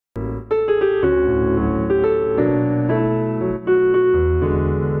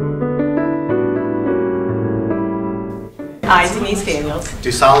Denise Daniels,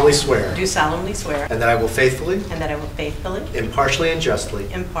 do solemnly swear do solemnly swear and that I will faithfully, and that I will faithfully, impartially, and justly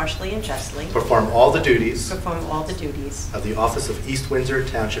perform all the duties of the office of East Windsor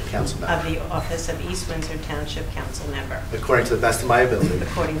Township Council member of the office of East Windsor Township Council member, according to the best of my ability.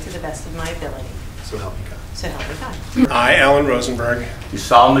 according to the best of my ability. So help me God. So help me God. I, Alan Rosenberg, Do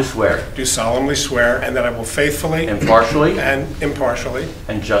solemnly swear do solemnly swear and that I will faithfully impartially and impartially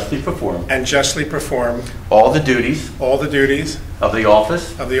and justly perform all the duties of the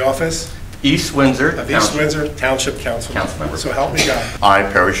office of the office East Windsor of East Windsor Township Council member. So help me God. I,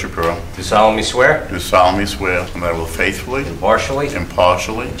 Perry Shapiro, Do solemnly swear, do solemnly swear that I will faithfully, impartially,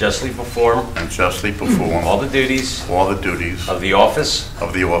 impartially, justly perform and justly perform all the duties of the office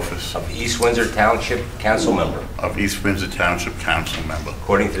of East Windsor Township Council member, East Windsor Township Council member,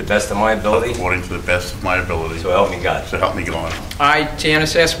 according to the best of my ability. according to the best of my ability. So help me God. So help me God. I,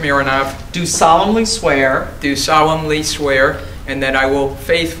 Janice S. Mironov, do solemnly swear do solemnly swear and that I will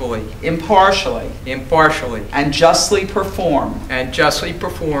faithfully, impartially, impartially, and justly perform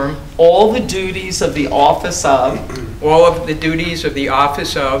all the duties of the office of all of the duties of the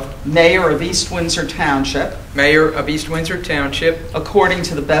office of Mayor of East Windsor Township, Mayor of East Windsor Township, according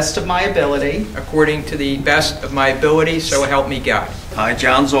to the best of my ability. according to the best of my ability, so help me God. I,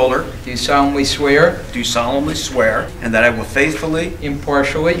 John Zoller, Do solemnly swear, do solemnly swear and that I will faithfully,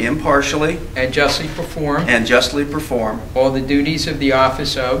 impartially, impartially, and justly perform and justly perform all the duties of the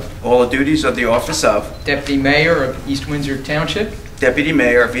office of all the duties of the office of Deputy Mayor of East Windsor Township, Deputy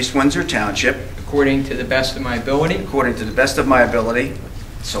Mayor of East Windsor Township, according to the best of my ability. according to the best of my ability.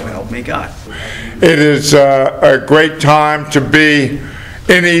 So help me God. It is a great time to be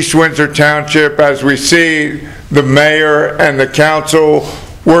in East Windsor Township as we see the mayor and the council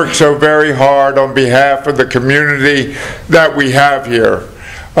work so very hard on behalf of the community that we have here.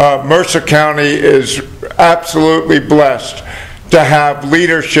 Mercer County is absolutely blessed to have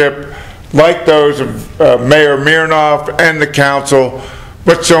leadership like those of Mayor Mironov and the council,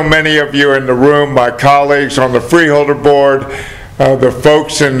 but so many of you in the room, my colleagues on the Freeholder Board, the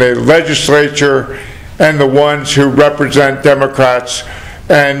folks in the legislature, and the ones who represent Democrats,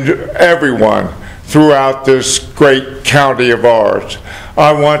 and everyone throughout this great county of ours.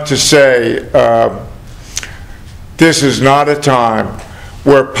 I want to say this is not a time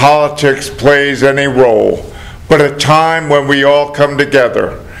where politics plays any role, but a time when we all come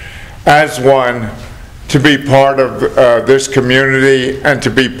together as one to be part of this community and to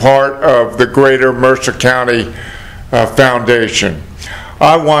be part of the greater Mercer County Foundation.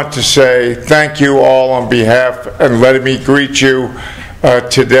 I want to say thank you all on behalf and letting me greet you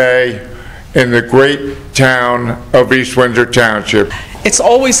today in the great town of East Windsor Township. It's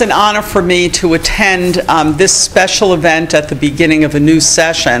always an honor for me to attend this special event at the beginning of a new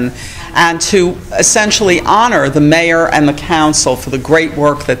session and to essentially honor the mayor and the council for the great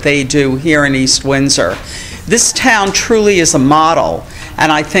work that they do here in East Windsor. This town truly is a model,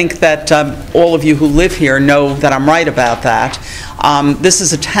 and I think that all of you who live here know that I'm right about that. This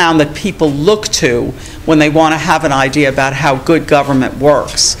is a town that people look to when they want to have an idea about how good government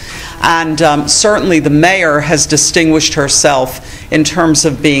works. And certainly the mayor has distinguished herself in terms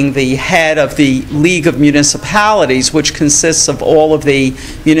of being the head of the League of Municipalities, which consists of all of the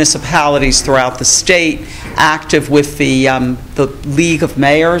municipalities throughout the state, active with the League of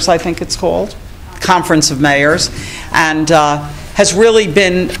Mayors, I think it's called, Conference of Mayors, and has really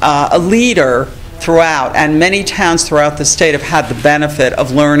been a leader throughout, and many towns throughout the state have had the benefit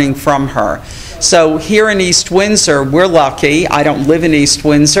of learning from her. So here in East Windsor, we're lucky. I don't live in East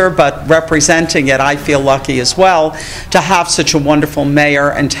Windsor, but representing it, I feel lucky as well to have such a wonderful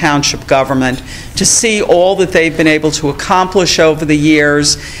mayor and township government, to see all that they've been able to accomplish over the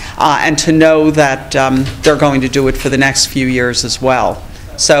years, and to know that they're going to do it for the next few years as well.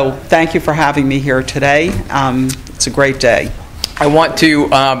 So thank you for having me here today. It's a great day. I want to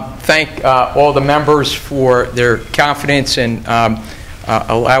thank all the members for their confidence in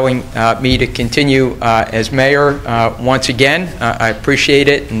allowing me to continue as mayor once again. I appreciate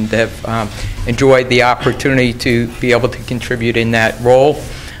it and have enjoyed the opportunity to be able to contribute in that role.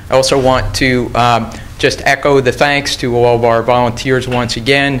 I also want to just echo the thanks to all of our volunteers once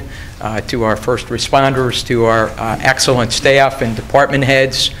again, to our first responders, to our excellent staff and department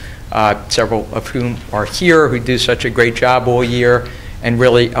heads, several of whom are here, who do such a great job all year and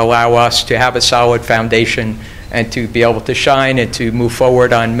really allow us to have a solid foundation and to be able to shine and to move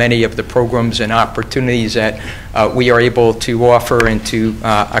forward on many of the programs and opportunities that we are able to offer and to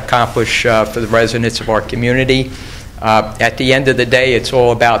accomplish for the residents of our community. At the end of the day, it's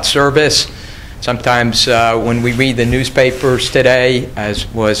all about service. Sometimes when we read the newspapers today, as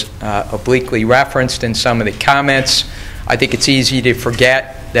was obliquely referenced in some of the comments, I think it's easy to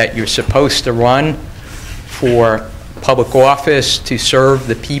forget that you're supposed to run for public office to serve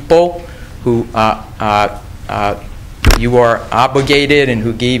the people who you are obligated and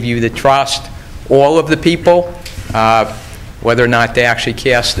who gave you the trust, all of the people, whether or not they actually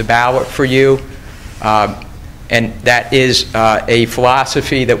cast the ballot for you. And that is a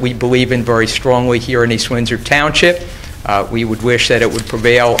philosophy that we believe in very strongly here in East Windsor Township. We would wish that it would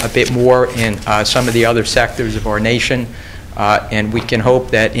prevail a bit more in some of the other sectors of our nation. And we can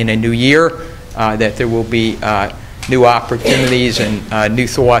hope that in a new year that there will be new opportunities and new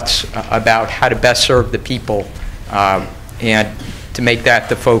thoughts about how to best serve the people and to make that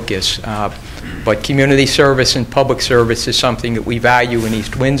the focus. But community service and public service is something that we value in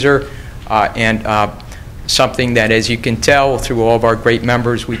East Windsor and something that, as you can tell through all of our great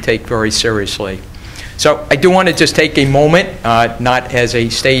members, we take very seriously. So I do want to just take a moment, not as a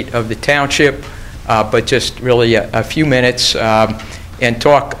state of the township, but just really a few minutes and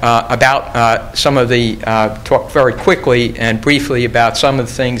talk about some of the, talk very quickly and briefly about some of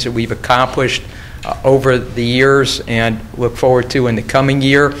the things that we've accomplished over the years and look forward to in the coming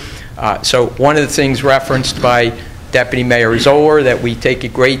year. So one of the things referenced by Deputy Mayor Zoller that we take a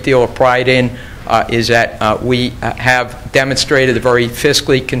great deal of pride in is that we have demonstrated a very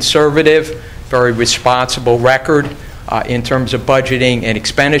fiscally conservative, very responsible record in terms of budgeting and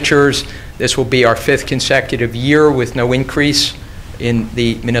expenditures. This will be our 5th consecutive year with no increase in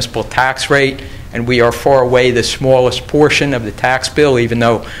the municipal tax rate, and we are far away the smallest portion of the tax bill, even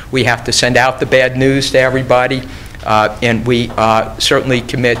though we have to send out the bad news to everybody. And we certainly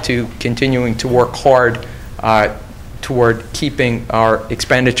commit to continuing to work hard toward keeping our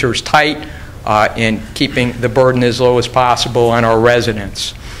expenditures tight and keeping the burden as low as possible on our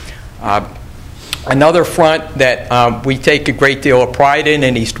residents. Another front that we take a great deal of pride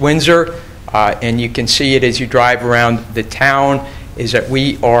in East Windsor, and you can see it as you drive around the town, is that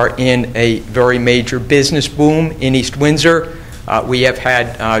we are in a very major business boom in East Windsor. We have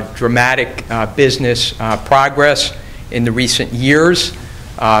had dramatic business progress in the recent years.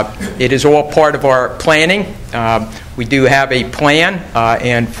 It is all part of our planning. We do have a plan,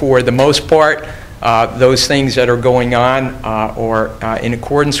 and for the most part, those things that are going on are in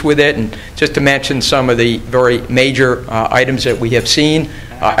accordance with it. And just to mention some of the very major items that we have seen,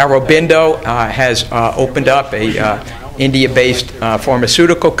 Aurobindo has opened up a India-based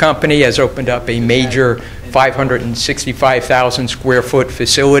pharmaceutical company, has opened up a major 565,000 square foot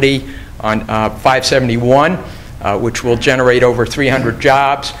facility on 571, which will generate over 300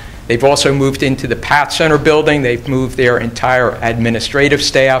 jobs. They've also moved into the Pat Center building. They've moved their entire administrative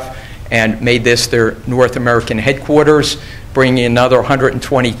staff and made this their North American headquarters, bringing another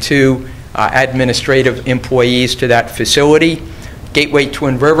 122 administrative employees to that facility. Gateway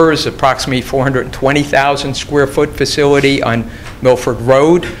Twin Rivers, approximately 420,000 square foot facility on Milford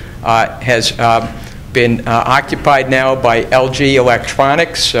Road, has been occupied now by LG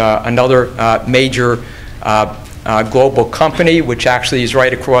Electronics, another major global company, which actually is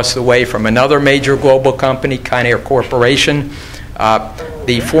right across the way from another major global company, Conair Corporation.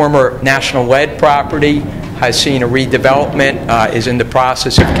 The former National Lead property has seen a redevelopment, is in the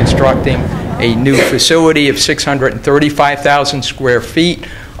process of constructing a new facility of 635,000 square feet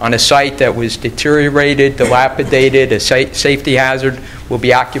on a site that was deteriorated, dilapidated, a safety hazard, will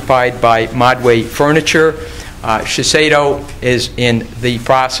be occupied by Modway Furniture. Shiseido is in the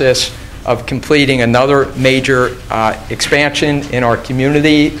process of completing another major expansion in our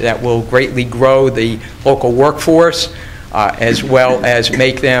community that will greatly grow the local workforce, as well as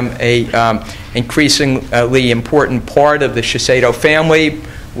make them a increasingly important part of the Shiseido family,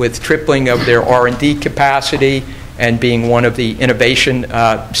 with tripling of their R&D capacity and being one of the innovation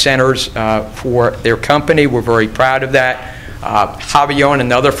centers for their company. We're very proud of that. Javion,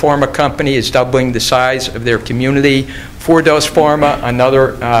 another pharma company, is doubling the size of their community. 4-Dose Pharma,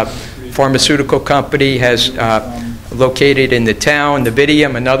 another pharmaceutical company, has located in the town.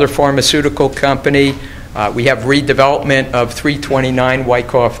 Navidium, another pharmaceutical company. We have redevelopment of 329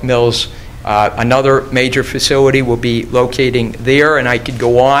 Wyckoff Mills. Another major facility will be locating there, and I could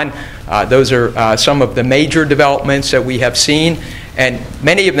go on. Those are some of the major developments that we have seen, and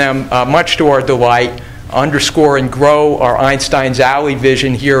many of them, much to our delight, underscore and grow our Einstein's Alley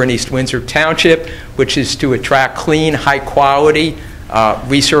vision here in East Windsor Township, which is to attract clean, high-quality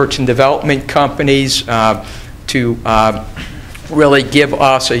research and development companies to really give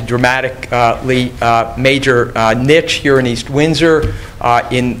us a dramatically major niche here in East Windsor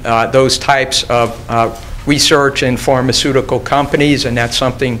in those types of research and pharmaceutical companies, and that's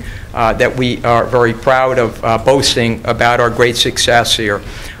something that we are very proud of boasting about our great success here.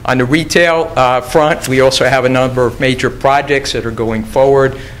 On the retail front, we also have a number of major projects that are going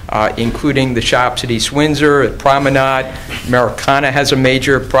forward, including the shops at East Windsor, at Promenade. Americana has a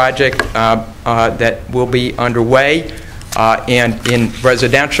major project that will be underway. And in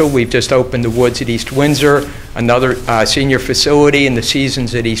residential, we've just opened the Woods at East Windsor, another senior facility in the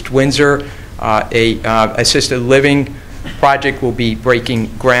Seasons at East Windsor. A assisted living project will be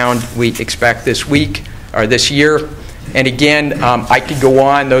breaking ground, we expect this week or this year. And again, I could go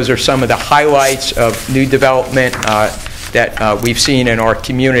on. Those are some of the highlights of new development that we've seen in our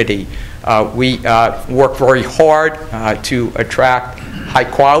community. We work very hard to attract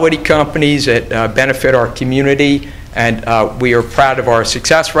high-quality companies that benefit our community, and we are proud of our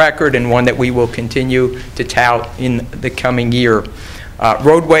success record and one that we will continue to tout in the coming year.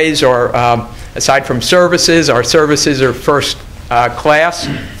 Roadways are, aside from services, our services are first class,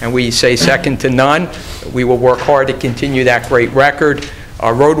 and we say second to none. We will work hard to continue that great record.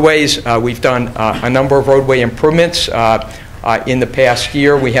 Our roadways, we've done a number of roadway improvements in the past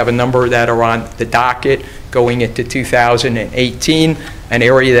year. We have a number that are on the docket going into 2018, an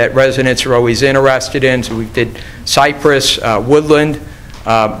area that residents are always interested in. So we did Cypress, Woodland,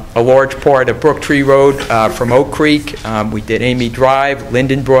 a large part of Brooktree Road from Oak Creek. We did Amy Drive,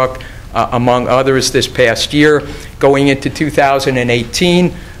 Lindenbrook, among others this past year. Going into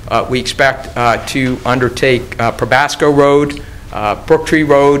 2018, we expect to undertake Probasco Road, Brooktree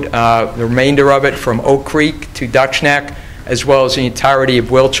Road, the remainder of it from Oak Creek to Dutch Neck, as well as the entirety of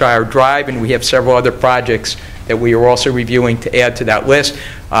Wiltshire Drive, and we have several other projects that we are also reviewing to add to that list.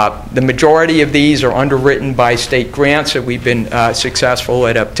 The majority of these are underwritten by state grants that we've been successful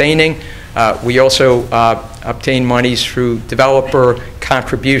at obtaining. We also obtain monies through developer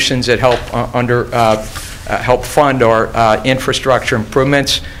contributions that help help fund our infrastructure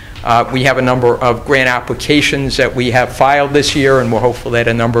improvements. We have a number of grant applications that we have filed this year, and we're hopeful that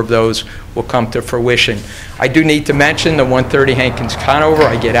a number of those will come to fruition. I do need to mention the 130 Hankins Conover.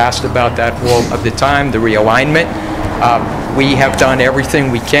 I get asked about that all of the time, the realignment. We have done everything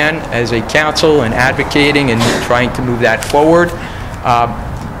we can as a council in advocating and trying to move that forward.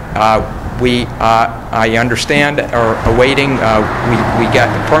 I understand, are awaiting, we got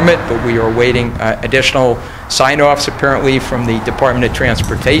the permit, but we are awaiting additional sign-offs apparently from the Department of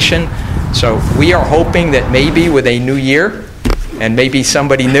Transportation. So we are hoping that maybe with a new year and maybe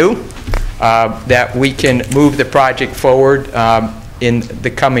somebody new, that we can move the project forward in the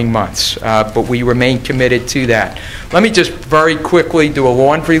coming months. But we remain committed to that. Let me just very quickly do a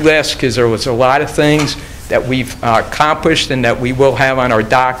laundry list, because there was a lot of things that we've accomplished and that we will have on our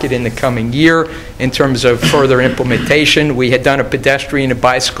docket in the coming year in terms of further implementation. We had done a pedestrian and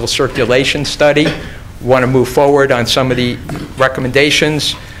bicycle circulation study. We want to move forward on some of the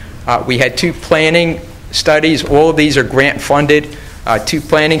recommendations. We had 2 planning studies. All of these are grant funded. 2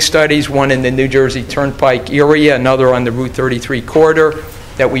 planning studies, one in the New Jersey Turnpike area, another on the Route 33 corridor,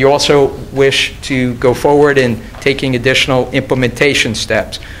 that we also wish to go forward in taking additional implementation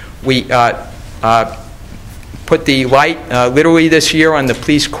steps. We put the light literally this year on the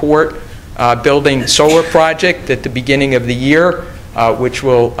police court building solar project at the beginning of the year, which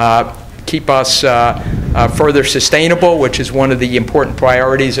will keep us further sustainable, which is one of the important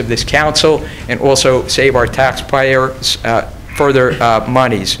priorities of this council, and also save our taxpayers further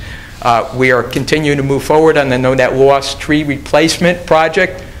monies. We are continuing to move forward on the No Net Loss tree replacement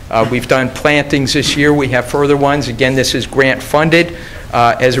project. We've done plantings this year. We have further ones. Again, this is grant funded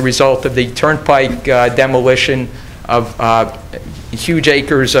as a result of the Turnpike demolition of huge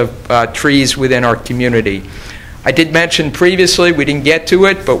acres of trees within our community. I did mention previously, we didn't get to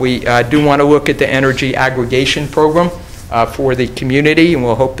it, but we do want to look at the energy aggregation program for the community, and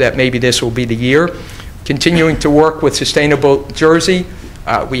we'll hope that maybe this will be the year. Continuing to work with Sustainable Jersey.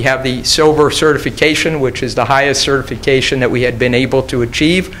 We have the silver certification, which is the highest certification that we had been able to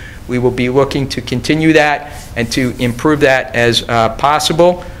achieve. We will be looking to continue that and to improve that as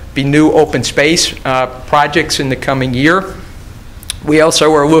possible. Be new open space projects in the coming year. We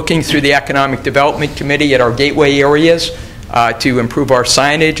also are looking through the Economic Development Committee at our gateway areas to improve our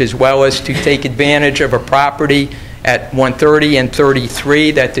signage, as well as to take advantage of a property at 130 and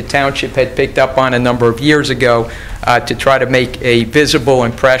 33 that the township had picked up on a number of years ago to try to make a visible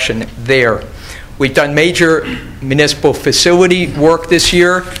impression there. We've done major municipal facility work this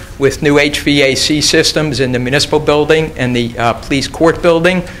year with new HVAC systems in the municipal building and the police court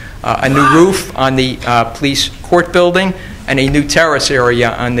building, a new roof on the police court building, and a new terrace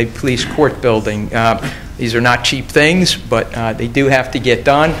area on the police court building. These are not cheap things, but they do have to get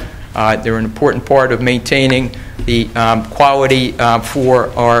done. They're an important part of maintaining the quality for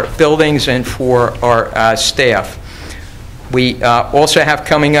our buildings and for our staff. We also have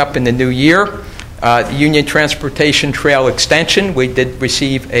coming up in the new year the Union Transportation Trail Extension. We did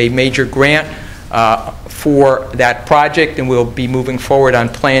receive a major grant for that project, and we'll be moving forward on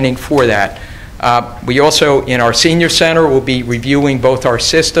planning for that. We also, in our senior center, will be reviewing both our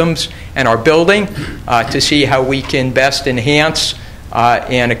systems and our building to see how we can best enhance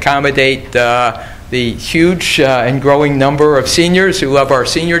and accommodate the huge and growing number of seniors who love our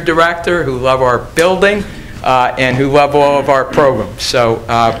senior director, who love our building, and who love all of our programs. So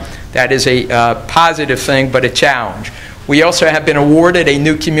that is a positive thing, but a challenge. We also have been awarded a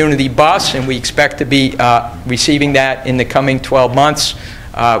new community bus, and we expect to be receiving that in the coming 12 months.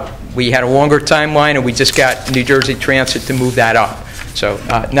 We had a longer timeline, and we just got New Jersey Transit to move that up. So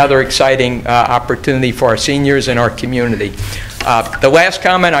another exciting opportunity for our seniors and our community. The last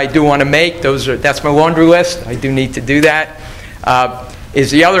comment I do want to make, that's my laundry list, I do need to do that,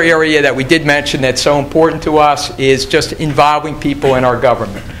 is the other area that we did mention that's so important to us is just involving people in our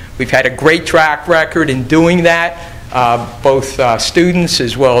government. We've had a great track record in doing that, both students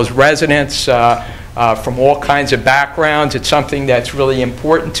as well as residents from all kinds of backgrounds. It's something that's really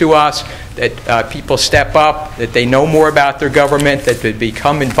important to us, that people step up, that they know more about their government, that they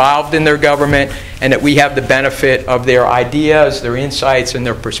become involved in their government, and that we have the benefit of their ideas, their insights, and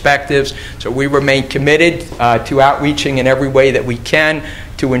their perspectives. So we remain committed to outreaching in every way that we can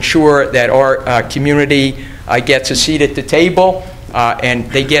to ensure that our community gets a seat at the table, and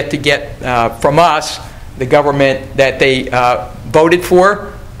they get from us the government that they voted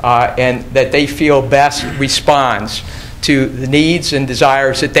for, and that they feel best responds to the needs and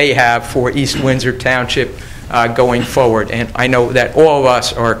desires that they have for East Windsor Township going forward. And I know that all of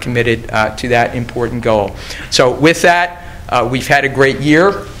us are committed to that important goal. So with that, we've had a great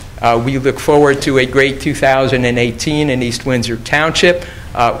year. We look forward to a great 2018 in East Windsor Township.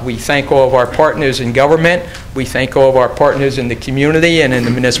 We thank all of our partners in government. We thank all of our partners in the community and in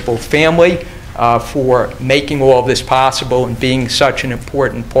the municipal family for making all of this possible and being such an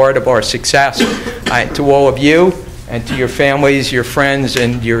important part of our success. To all of you and to your families, your friends,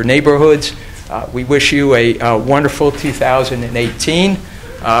 and your neighborhoods, we wish you a wonderful 2018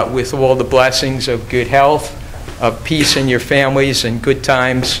 with all the blessings of good health, of peace in your families, and good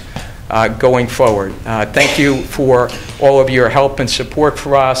times going forward. Thank you for all of your help and support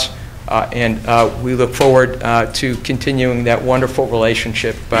for us, and we look forward to continuing that wonderful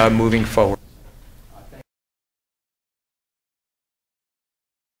relationship moving forward.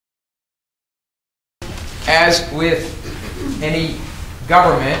 As with any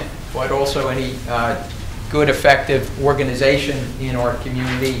government, but also any good, effective organization in our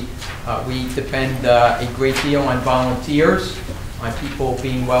community, we depend a great deal on volunteers, on people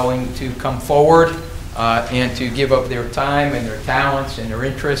being willing to come forward and to give up their time and their talents and their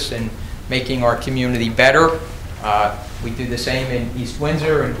interests in making our community better. We do the same in East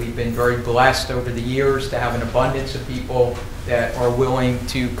Windsor, and we've been very blessed over the years to have an abundance of people that are willing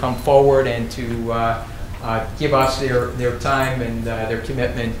to come forward and to give us their time and their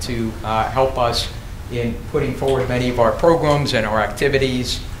commitment to help us in putting forward many of our programs and our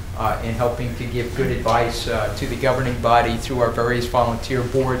activities and helping to give good advice to the governing body through our various volunteer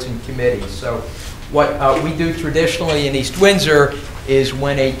boards and committees. So what we do traditionally in East Windsor is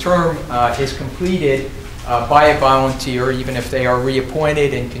when a term is completed by a volunteer, even if they are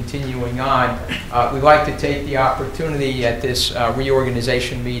reappointed and continuing on, we like to take the opportunity at this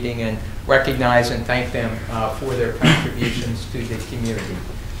reorganization meeting and recognize and thank them for their contributions to the community.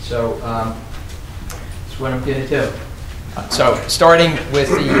 So that's what I'm going to do. So starting with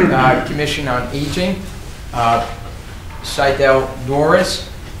the Commission on Aging, Seidel Norris.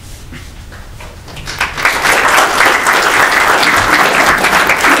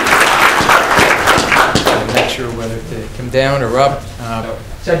 I'm not sure whether to come down or up.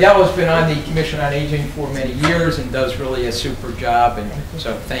 Seidel has been on the Commission on Aging for many years and does really a super job, and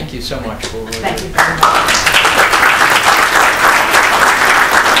so thank you so much for what Thank you very much.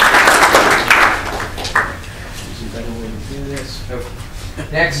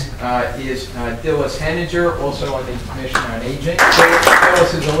 Next is Dillis Henninger, also on the Commission on Aging.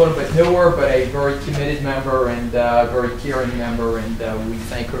 Dillis is a little bit newer, but a very committed member and very caring member, and we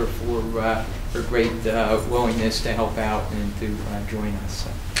thank her for her great willingness to help out and to join us. So,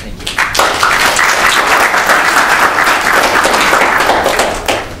 thank you.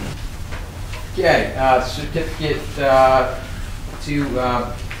 Okay, certificate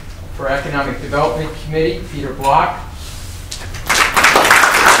for Economic Development Committee, Peter Block.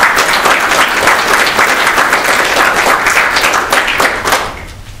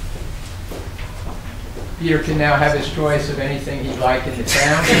 Peter can now have his choice of anything he'd like in the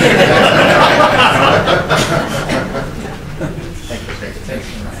town. Thank you. Thank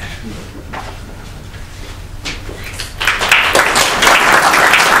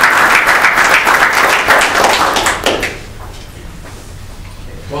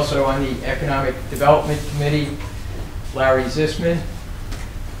you. Also on the Economic Development Committee, Larry Zisman.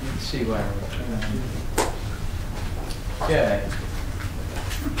 You can see Larry. Okay.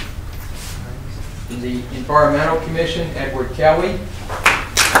 In the Environmental Commission, Edward Kelly.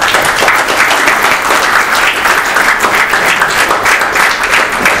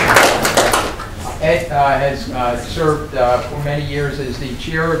 Ed has served for many years as the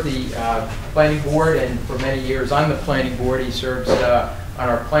chair of the Planning Board, and for many years on the Planning Board. He serves on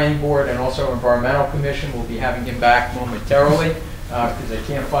our Planning Board and also Environmental Commission. We'll be having him back momentarily because I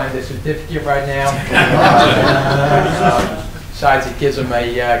can't find the certificate right now. Besides, it gives him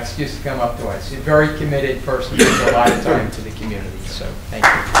an excuse to come up to us. He's a very committed person, gives a lot of time to the community, so thank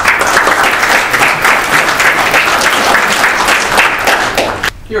you.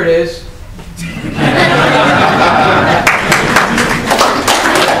 Here it is.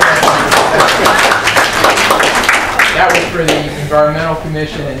 That was for the Environmental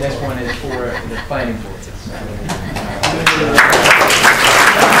Commission, and this one is for the Planning Board.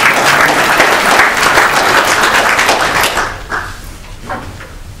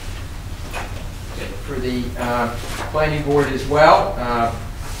 For the Planning Board as well,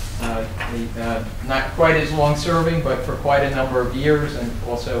 not quite as long-serving, but for quite a number of years, and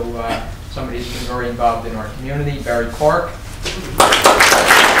also somebody who's been very involved in our community, Barry Clark.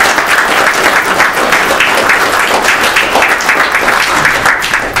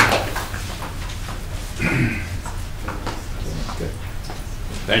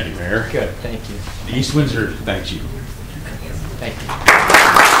 Thank you, Mayor. Good, thank you. The East Windsor thanks you. Thank you.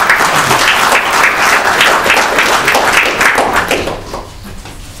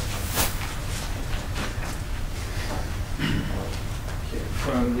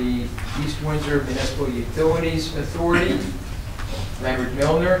 From the East Windsor Municipal Utilities Authority, Leonard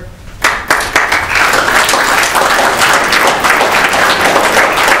Milner.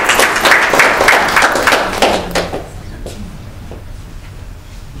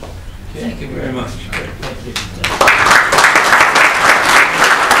 Thank you very much. Thank you.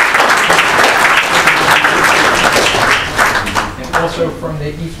 And also from the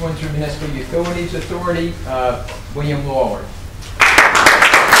East Windsor Municipal Utilities Authority, William Lawler.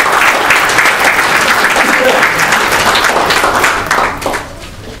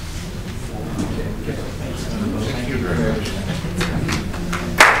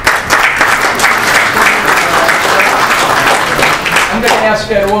 I'm going to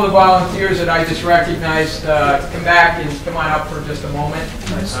ask all the volunteers that I just recognized to come back and come on up for just a moment,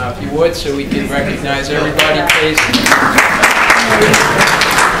 if you would, so we can recognize everybody, please.